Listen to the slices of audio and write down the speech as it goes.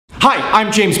Hi,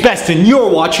 I'm James Best and you're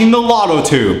watching the Lotto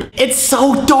Tube. It's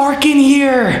so dark in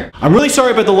here. I'm really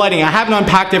sorry about the lighting. I haven't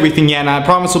unpacked everything yet and I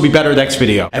promise it'll be better next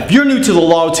video. If you're new to the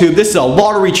Lotto Tube, this is a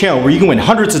lottery channel where you can win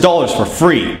hundreds of dollars for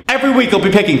free. Every week I'll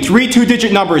be picking 3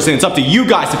 two-digit numbers and it's up to you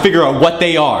guys to figure out what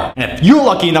they are. And if you're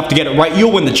lucky enough to get it right,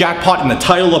 you'll win the jackpot and the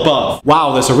title above.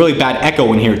 Wow, there's a really bad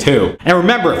echo in here too. And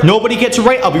remember, if nobody gets it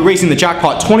right, I'll be raising the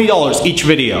jackpot $20 each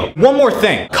video. One more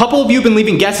thing. A couple of you have been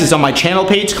leaving guesses on my channel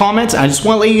page comments and I just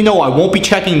want to let you know I won't be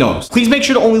checking those. Please make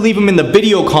sure to only leave them in the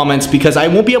video comments because I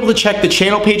won't be able to check the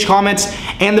channel page comments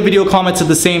and the video comments at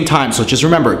the same time. So just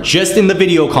remember, just in the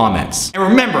video comments. And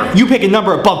remember, if you pick a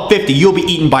number above 50, you'll be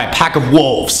eaten by a pack of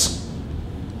wolves.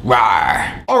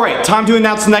 Rawr. Alright, time to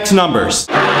announce the next numbers.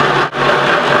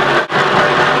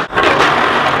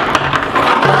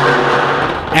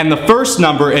 And the first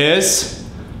number is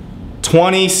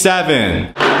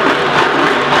 27.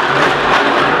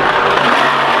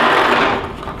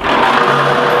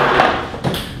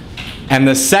 And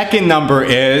the second number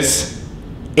is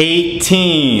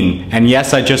 18. And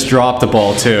yes, I just dropped the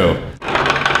ball too.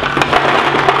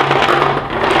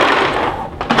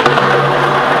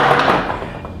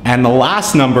 And the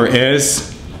last number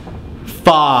is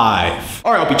 5.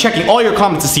 Alright, I'll be checking all your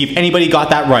comments to see if anybody got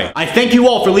that right. I thank you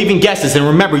all for leaving guesses, and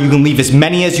remember, you can leave as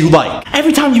many as you like.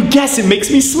 Every time you guess, it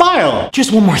makes me smile.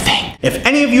 Just one more thing. If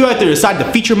any of you out there decide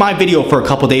to feature my video for a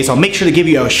couple days, I'll make sure to give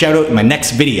you a shout out in my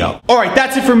next video. Alright,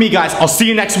 that's it for me, guys. I'll see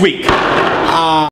you next week.